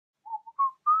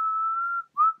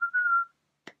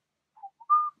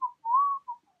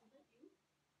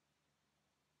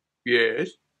Yes.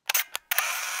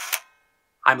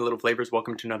 I'm Little Flavors.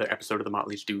 Welcome to another episode of the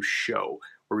Motley Stew Show,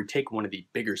 where we take one of the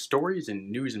bigger stories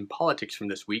in news and politics from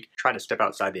this week, try to step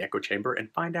outside the echo chamber,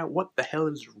 and find out what the hell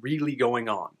is really going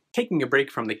on. Taking a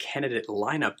break from the candidate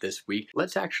lineup this week,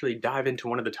 let's actually dive into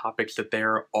one of the topics that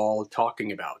they're all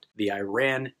talking about, the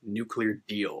Iran nuclear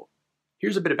deal.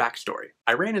 Here's a bit of backstory.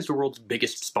 Iran is the world's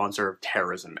biggest sponsor of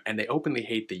terrorism, and they openly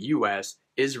hate the US,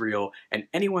 Israel, and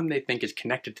anyone they think is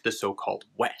connected to the so-called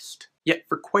West. Yet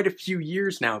for quite a few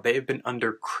years now, they have been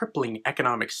under crippling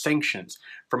economic sanctions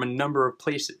from a number of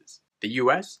places. The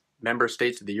US, member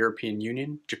states of the European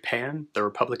Union, Japan, the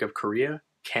Republic of Korea,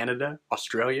 Canada,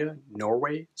 Australia,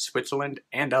 Norway, Switzerland,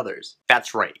 and others.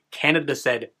 That's right, Canada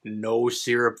said, "No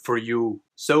syrup for you."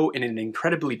 So in an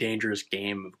incredibly dangerous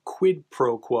game of quid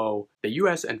pro quo, the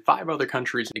US and 5 other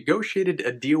countries negotiated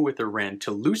a deal with Iran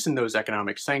to loosen those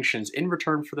economic sanctions in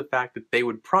return for the fact that they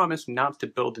would promise not to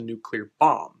build a nuclear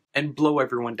bomb and blow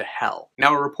everyone to hell.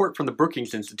 Now, a report from the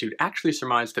Brookings Institute actually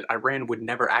surmised that Iran would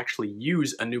never actually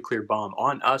use a nuclear bomb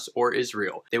on us or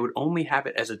Israel. They would only have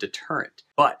it as a deterrent.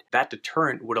 But that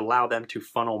deterrent would allow them to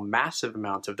funnel massive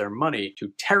amounts of their money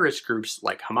to terrorist groups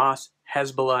like Hamas,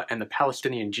 Hezbollah, and the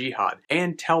Palestinian Jihad,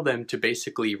 and tell them to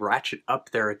basically ratchet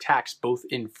up their attacks both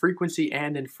in frequency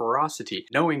and in ferocity,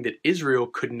 knowing that Israel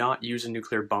could not use a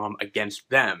nuclear bomb against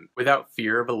them without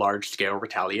fear of a large-scale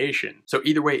retaliation. So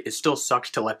either way, it still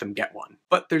sucks to let them get one.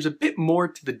 But there's a bit more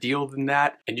to the deal than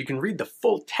that, and you can read the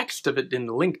full text of it in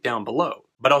the link down below.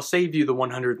 But I'll save you the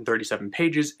 137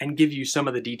 pages and give you some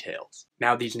of the details.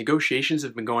 Now, these negotiations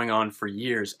have been going on for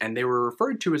years, and they were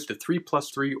referred to as the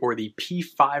 3+3 or the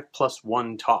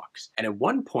P5+1 talks. And at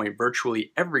one point,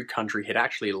 virtually every country had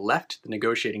actually left the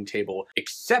negotiating table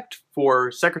except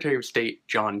for Secretary of State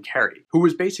John Kerry, who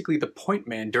was basically the point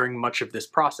man during much of this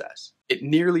process. It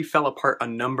nearly fell apart a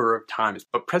number of times,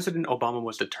 but President Obama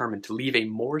was determined to leave a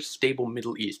more stable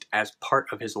Middle East as part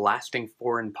of his lasting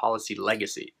foreign policy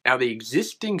legacy. Now, the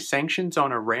existing sanctions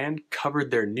on Iran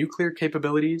covered their nuclear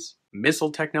capabilities,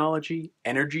 missile technology,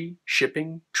 energy,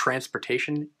 shipping,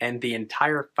 transportation, and the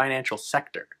entire financial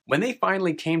sector. When they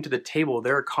finally came to the table,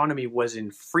 their economy was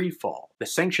in free fall. The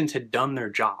sanctions had done their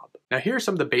job. Now, here are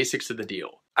some of the basics of the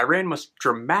deal. Iran must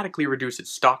dramatically reduce its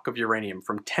stock of uranium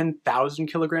from 10,000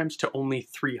 kilograms to only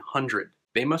 300.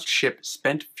 They must ship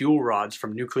spent fuel rods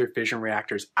from nuclear fission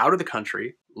reactors out of the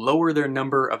country, lower their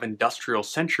number of industrial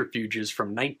centrifuges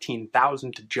from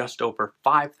 19,000 to just over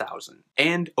 5,000,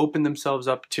 and open themselves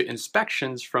up to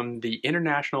inspections from the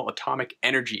International Atomic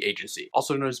Energy Agency,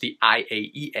 also known as the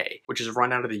IAEA, which is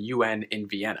run out of the UN in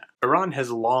Vienna. Iran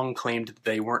has long claimed that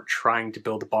they weren't trying to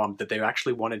build a bomb, that they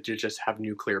actually wanted to just have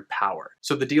nuclear power.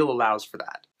 So the deal allows for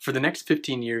that. For the next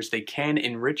 15 years, they can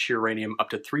enrich uranium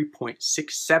up to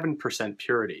 3.67%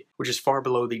 purity, which is far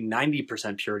below the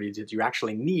 90% purity that you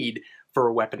actually need for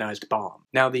a weaponized bomb.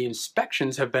 Now, the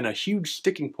inspections have been a huge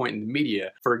sticking point in the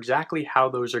media for exactly how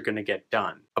those are going to get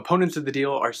done. Opponents of the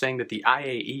deal are saying that the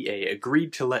IAEA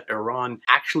agreed to let Iran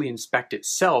actually inspect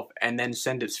itself and then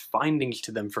send its findings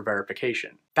to them for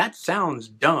verification. That sounds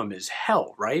dumb as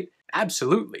hell, right?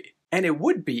 Absolutely. And it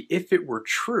would be if it were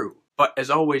true. But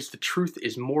as always, the truth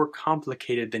is more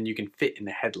complicated than you can fit in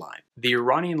a headline. The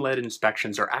Iranian-led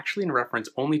inspections are actually in reference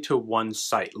only to one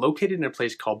site, located in a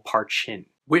place called Partisan,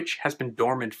 which has been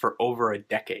dormant for over a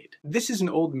decade. This is an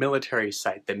old military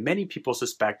site that many people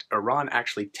suspect Iran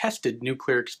actually tested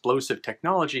nuclear explosive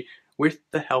technology with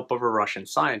the help of a Russian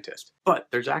scientist. But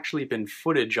there's actually been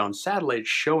footage on satellites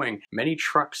showing many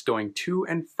trucks going to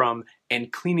and from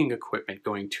and cleaning equipment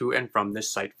going to and from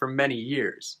this site for many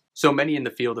years. So many in the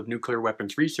field of nuclear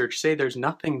weapons research say there's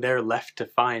nothing there left to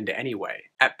find anyway.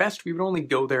 At best, we would only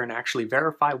go there and actually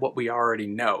verify what we already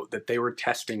know, that they were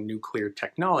testing nuclear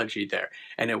technology there,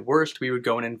 and at worst, we would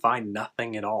go in and find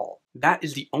nothing at all. That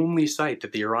is the only site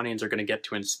that the Iranians are going to get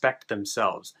to inspect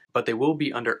themselves, but they will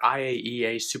be under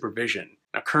IAEA supervision.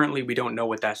 Now, currently, we don't know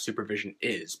what that supervision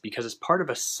is, because it's part of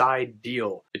a side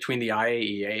deal between the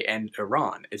IAEA and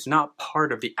Iran. It's not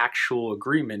part of the actual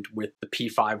agreement with the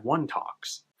P5-1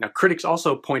 talks. Now, critics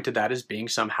also point to that as being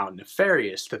somehow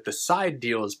nefarious, that the side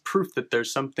deal is proof that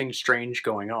there's something strange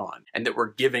going on, and that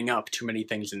we're giving up too many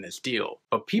things in this deal.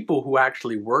 But people who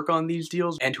actually work on these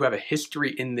deals and who have a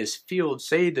history in this field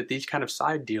say that these kind of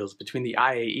side deals between the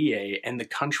IAEA and the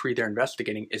country they're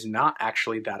investigating is not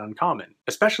actually that uncommon,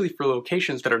 especially for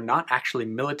locations that are not actually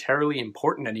militarily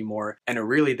important anymore and are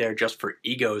really there just for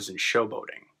egos and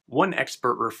showboating. One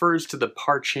expert refers to the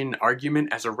partisan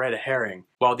argument as a red herring,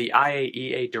 while the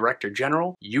IAEA Director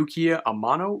General, Yukiya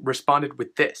Amano, responded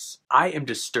with this: "I am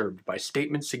disturbed by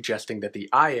statements suggesting that the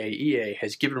IAEA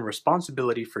has given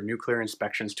responsibility for nuclear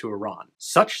inspections to Iran.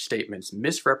 Such statements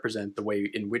misrepresent the way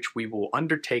in which we will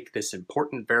undertake this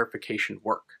important verification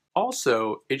work."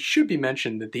 Also, it should be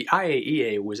mentioned that the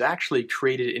IAEA was actually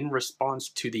created in response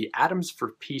to the Atoms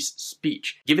for Peace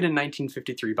speech given in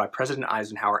 1953 by President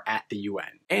Eisenhower at the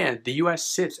UN. And the US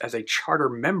sits as a charter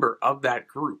member of that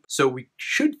group, so we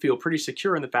should feel pretty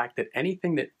secure in the fact that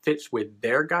anything that fits with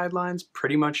their guidelines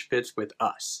pretty much fits with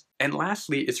us. And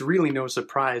lastly, it's really no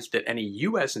surprise that any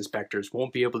US inspectors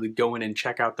won't be able to go in and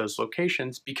check out those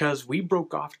locations because we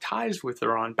broke off ties with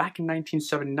Iran back in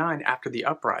 1979 after the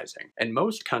uprising. And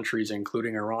most countries,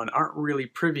 including Iran, aren't really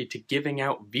privy to giving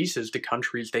out visas to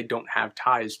countries they don't have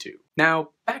ties to. Now,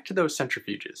 back to those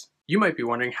centrifuges. You might be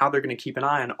wondering how they're going to keep an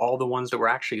eye on all the ones that were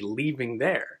actually leaving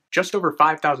there. Just over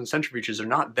 5,000 centrifuges are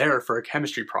not there for a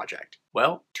chemistry project.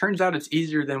 Well, turns out it's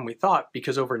easier than we thought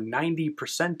because over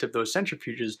 90% of those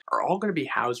centrifuges are all going to be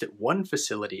housed at one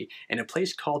facility in a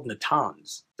place called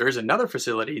Natanz. There is another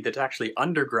facility that's actually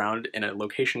underground in a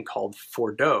location called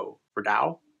Fordow, but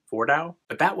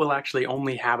that will actually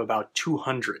only have about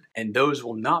 200, and those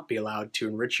will not be allowed to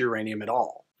enrich uranium at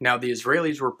all. Now, the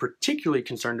Israelis were particularly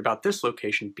concerned about this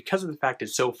location because of the fact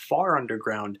it's so far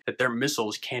underground that their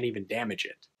missiles can't even damage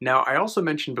it. Now, I also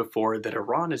mentioned before that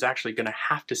Iran is actually going to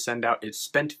have to send out its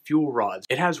spent fuel rods.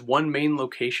 It has one main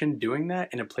location doing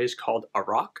that in a place called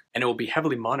Arak, and it will be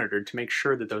heavily monitored to make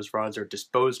sure that those rods are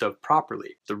disposed of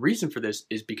properly. The reason for this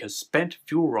is because spent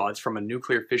fuel rods from a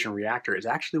nuclear fission reactor is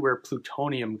actually where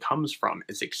plutonium comes from.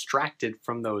 It's extracted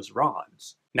from those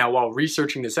rods. Now, while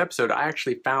researching this episode, I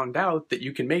actually found out that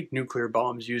you can make nuclear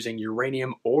bombs using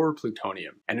uranium or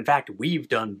plutonium. And in fact, we've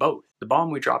done both. The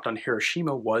bomb we dropped on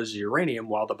Hiroshima was uranium,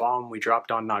 while the bomb we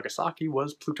dropped on Nagasaki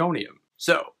was plutonium.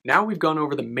 So, now we've gone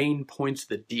over the main points of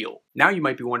the deal. Now you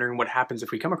might be wondering what happens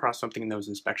if we come across something in those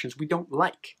inspections we don't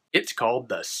like. It's called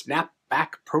the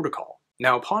snapback protocol.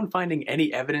 Now, upon finding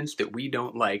any evidence that we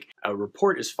don't like, a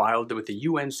report is filed with the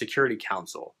UN Security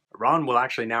Council. Iran will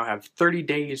actually now have 30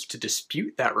 days to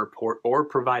dispute that report or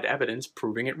provide evidence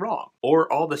proving it wrong,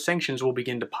 or all the sanctions will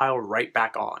begin to pile right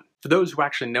back on. For those who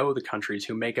actually know the countries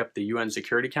who make up the UN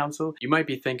Security Council, you might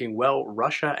be thinking, well,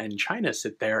 Russia and China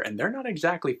sit there and they're not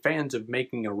exactly fans of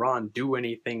making Iran do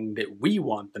anything that we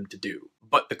want them to do.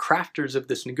 But the crafters of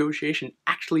this negotiation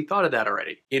actually thought of that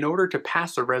already. In order to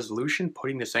pass a resolution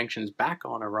putting the sanctions back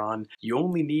on Iran, you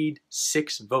only need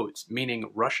 6 votes, meaning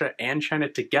Russia and China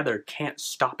together can't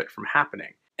stop it from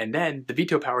happening. And then the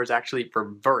veto power is actually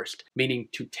reversed, meaning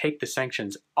to take the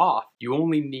sanctions off, you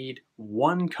only need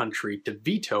one country to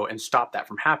veto and stop that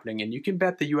from happening, and you can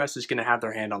bet the US is going to have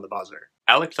their hand on the buzzer.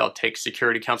 Alex, I'll take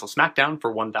Security Council smackdown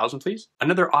for 1,000, please.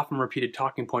 Another often repeated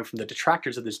talking point from the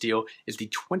detractors of this deal is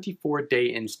the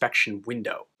 24-day inspection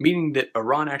window, meaning that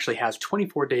Iran actually has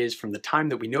 24 days from the time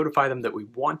that we notify them that we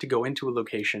want to go into a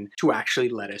location to actually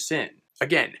let us in.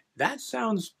 Again, that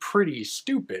sounds pretty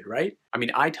stupid, right? I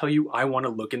mean, I tell you I want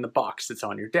to look in the box that's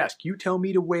on your desk. You tell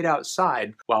me to wait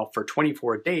outside, while for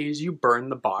 24 days you burn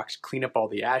the box, clean up all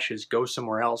the ashes, go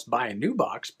somewhere else, buy a new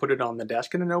box, put it on the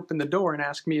desk, and then open the door and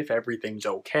ask me if everything's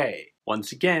okay.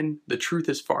 Once again, the truth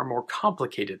is far more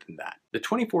complicated than that. The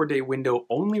 24-day window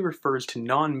only refers to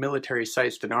non-military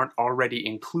sites that aren't already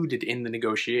included in the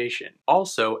negotiation.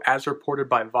 Also, as reported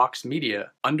by Vox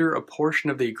Media, under a portion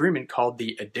of the agreement called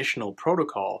the Additional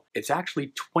Protocol, it's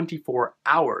actually 24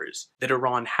 hours that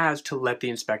Iran has to let the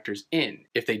inspectors in.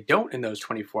 If they don't in those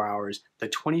 24 hours, the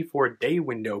 24-day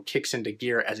window kicks into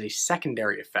gear as a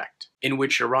secondary effect, in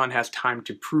which Iran has time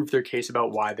to prove their case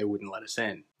about why they wouldn't let us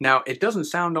in. Now, it doesn't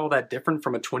sound all that different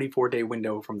from a 24-day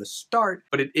window from the start,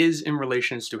 but it is in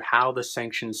relation to how the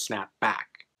sanctions snap back.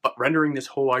 But rendering this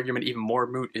whole argument even more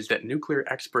moot is that nuclear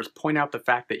experts point out the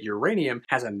fact that uranium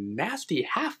has a nasty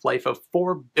half-life of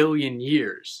 4 billion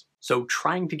years. So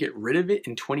trying to get rid of it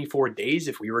in 24 days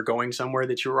if we were going somewhere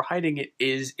that you were hiding it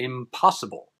is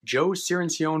impossible. Joe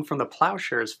Cirincione from the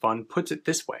Plowshares Fund puts it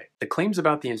this way: the claims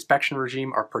about the inspection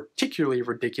regime are particularly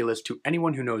ridiculous to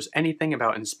anyone who knows anything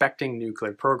about inspecting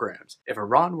nuclear programs. If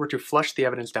Iran were to flush the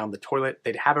evidence down the toilet,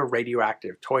 they'd have a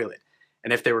radioactive toilet.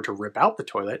 And if they were to rip out the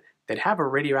toilet, they'd have a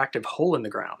radioactive hole in the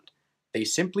ground. They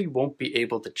simply won't be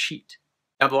able to cheat.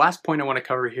 Now, the last point I want to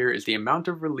cover here is the amount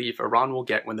of relief Iran will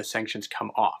get when the sanctions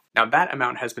come off. Now, that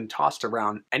amount has been tossed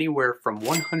around anywhere from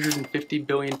 $150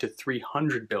 billion to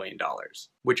 $300 billion.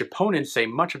 which opponents say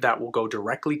much of that will go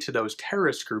directly to those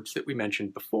terrorist groups that we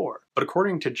mentioned before. But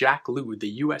according to Jack Lew, the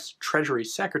US Treasury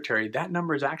Secretary, that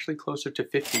number is actually closer to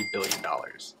 $50 billion,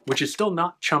 which is still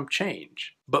not chump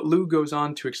change. But Lew goes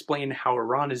on to explain how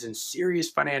Iran is in serious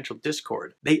financial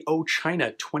discord. They owe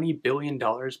China $20 billion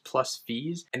plus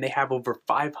fees, and they have over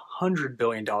 $500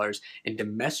 billion in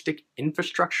domestic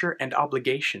infrastructure and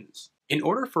obligations. In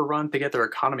order for Iran to get their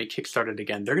economy kickstarted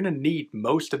again, they're going to need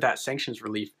most of that sanctions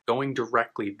relief going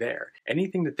directly there.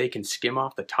 Anything that they can skim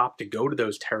off the top to go to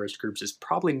those terrorist groups is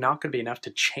probably not going to be enough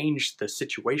to change the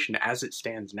situation as it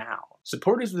stands now.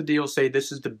 Supporters of the deal say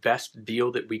this is the best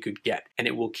deal that we could get, and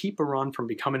it will keep Iran from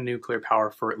becoming a nuclear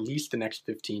power for at least the next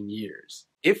 15 years.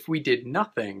 If we did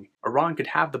nothing, Iran could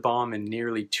have the bomb in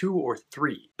nearly 2 or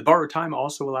 3. The borrowed time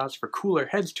also allows for cooler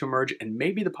heads to emerge and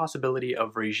maybe the possibility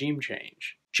of regime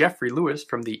change. Jeffrey Lewis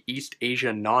from the East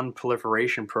Asia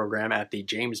Non-Proliferation Program at the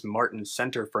James Martin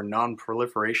Center for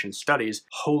Non-Proliferation Studies,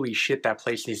 holy shit, that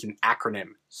place needs an acronym,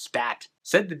 STAT,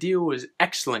 said the deal was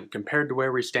excellent compared to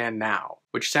where we stand now,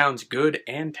 which sounds good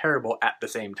and terrible at the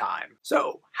same time.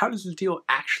 So, how does the deal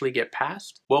actually get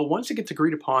passed? Well, once it gets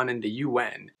agreed upon in the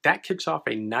UN, that kicks off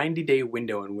a 90-day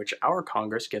window in which our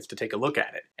Congress gets to take a look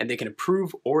at it, and they can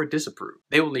approve or disapprove.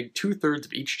 They will need 2/3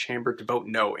 of each chamber to vote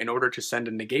no in order to send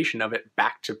a negation of it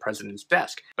back to the President's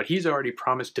desk, but he's already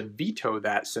promised to veto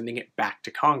that, sending it back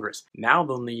to Congress. Now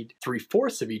they'll need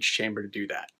 3/4 of each chamber to do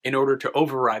that in order to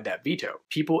override that veto.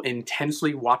 People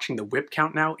intensely watching the whip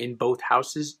count now in both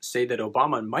houses say that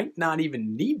Obama might not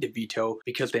even need to veto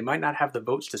because they might not have the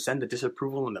votes to send the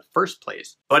disapproval in the first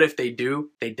place. But if they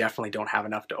do, they definitely don't have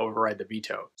enough to override the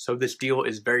veto. So this deal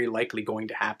is very likely going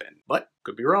to happen. But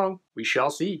could be wrong. We shall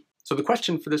see. So the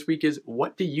question for this week is,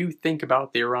 what do you think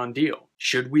about the Iran deal?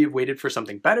 Should we have waited for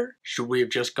something better? Should we have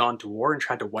just gone to war and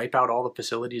tried to wipe out all the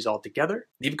facilities altogether?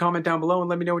 Leave a comment down below and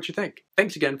let me know what you think.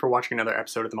 Thanks again for watching another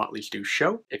episode of the Motley Stew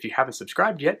Show. If you haven't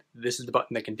subscribed yet, this is the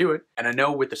button that can do it. And I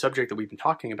know with the subject that we've been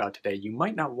talking about today, you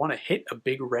might not want to hit a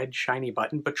big red shiny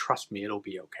button, but trust me, it'll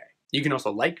be okay. You can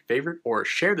also like, favorite, or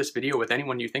share this video with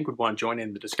anyone you think would want to join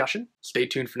in the discussion. Stay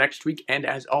tuned for next week, and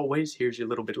as always, here's your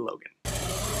little bit of Logan.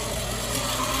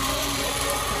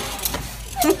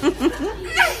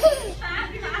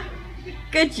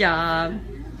 Good job.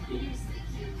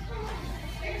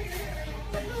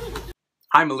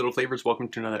 Hi, my little flavors. Welcome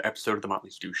to another episode of the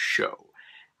Motley Stew Show.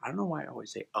 I don't know why I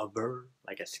always say other,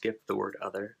 like I skip the word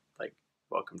other, like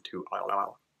welcome to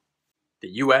the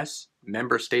US,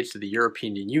 member states of the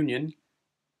European Union.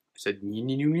 I said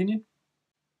Union.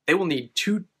 They will need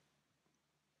two.